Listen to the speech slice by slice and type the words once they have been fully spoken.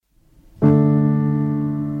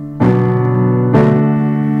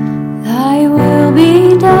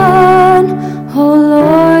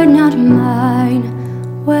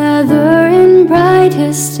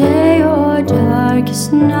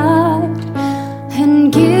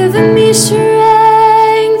me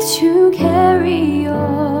strength to carry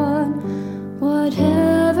on.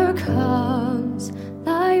 Whatever comes,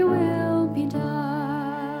 thy will be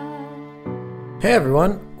done. Hey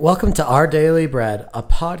everyone, welcome to Our Daily Bread, a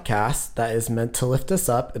podcast that is meant to lift us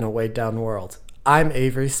up in a weighed down world. I'm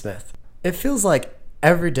Avery Smith. It feels like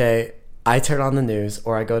every day I turn on the news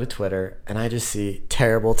or I go to Twitter and I just see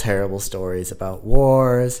terrible, terrible stories about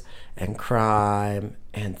wars and crime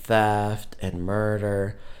and theft and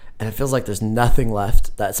murder. And it feels like there's nothing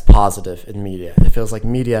left that's positive in media. It feels like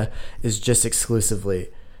media is just exclusively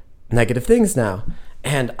negative things now.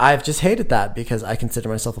 And I've just hated that because I consider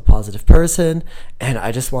myself a positive person and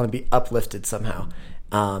I just want to be uplifted somehow.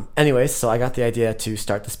 Anyways, so I got the idea to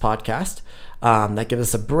start this podcast that gives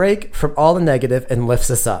us a break from all the negative and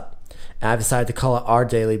lifts us up. And I've decided to call it Our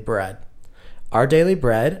Daily Bread. Our Daily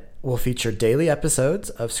Bread will feature daily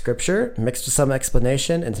episodes of scripture mixed with some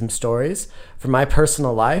explanation and some stories from my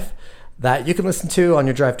personal life that you can listen to on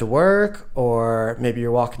your drive to work, or maybe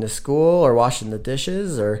you're walking to school or washing the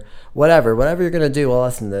dishes or whatever you're going to do while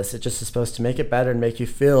listening to this. It just is supposed to make it better and make you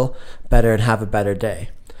feel better and have a better day.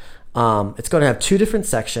 It's going to have two different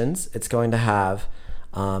sections. It's going to have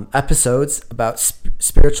episodes about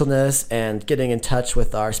spiritualness and getting in touch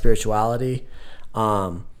with our spirituality.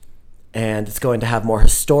 And it's going to have more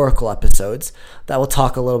historical episodes that will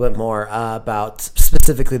talk a little bit more about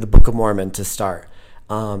specifically the Book of Mormon to start.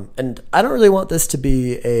 And I don't really want this to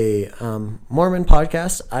be a Mormon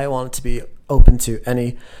podcast. I want it to be open to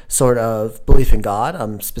any sort of belief in God.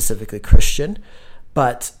 I'm specifically Christian,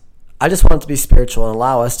 but I just want it to be spiritual and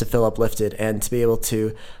allow us to feel uplifted and to be able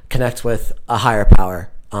to connect with a higher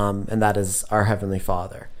power, and that is our Heavenly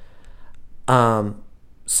Father.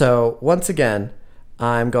 So once again,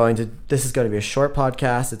 this is going to be a short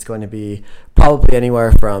podcast. It's going to be probably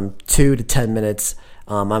anywhere from 2 to 10 minutes.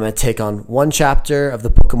 I'm going to take on one chapter of the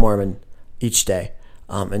Book of Mormon each day,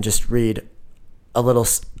 and just read a little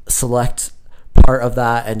select part of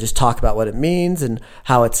that and just talk about what it means and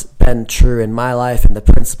how it's been true in my life and the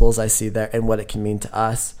principles I see there and what it can mean to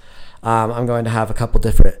us. I'm going to have a couple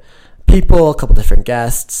different people, a couple different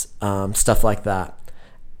guests, stuff like that.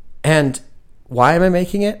 And why am I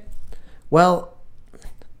making it? Well,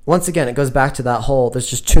 once again, it goes back to that whole there's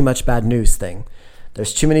just too much bad news thing.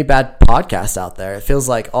 There's too many bad podcasts out there. It feels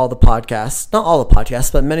like all the podcasts, not all the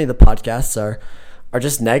podcasts, but many of the podcasts are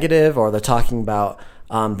just negative, or they're talking about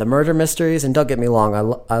the murder mysteries. And don't get me wrong,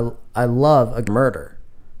 I love a murder,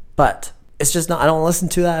 but it's just not. I don't listen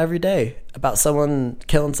to that every day about someone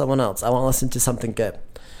killing someone else. I want to listen to something good.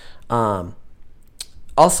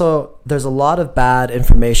 Also, there's a lot of bad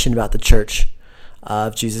information about the Church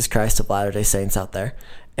of Jesus Christ of Latter-day Saints out there,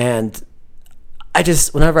 and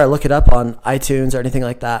whenever I look it up on iTunes or anything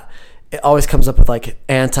like that, it always comes up with like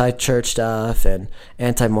anti-church stuff and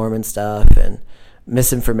anti-Mormon stuff and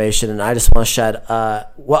misinformation. And I just want to shed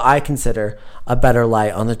what I consider a better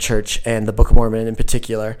light on the church and the Book of Mormon in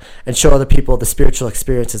particular, and show other people the spiritual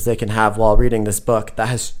experiences they can have while reading this book that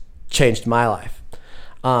has changed my life.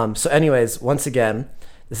 So anyways, once again,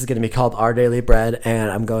 this is going to be called Our Daily Bread,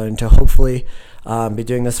 and I'm going to hopefully be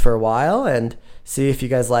doing this for a while and see if you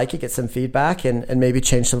guys like it, get some feedback, and maybe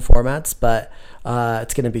change some formats. But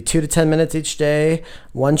it's going to be 2 to 10 minutes each day,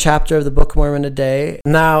 one chapter of the Book of Mormon a day.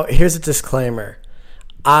 Now, here's a disclaimer.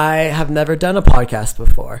 I have never done a podcast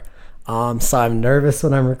before, so I'm nervous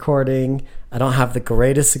when I'm recording. I don't have the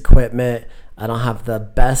greatest equipment. I don't have the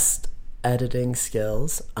best editing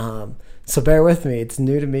skills. So bear with me. It's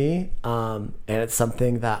new to me, and it's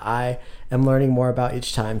something that I am learning more about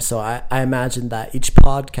each time. So I imagine that each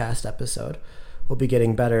podcast episode will be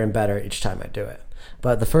getting better and better each time I do it.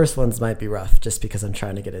 But the first ones might be rough just because I'm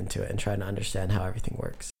trying to get into it and trying to understand how everything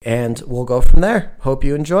works. And we'll go from there. Hope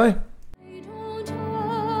you enjoy. I don't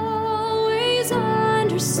always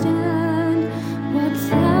understand what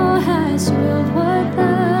thou hast willed.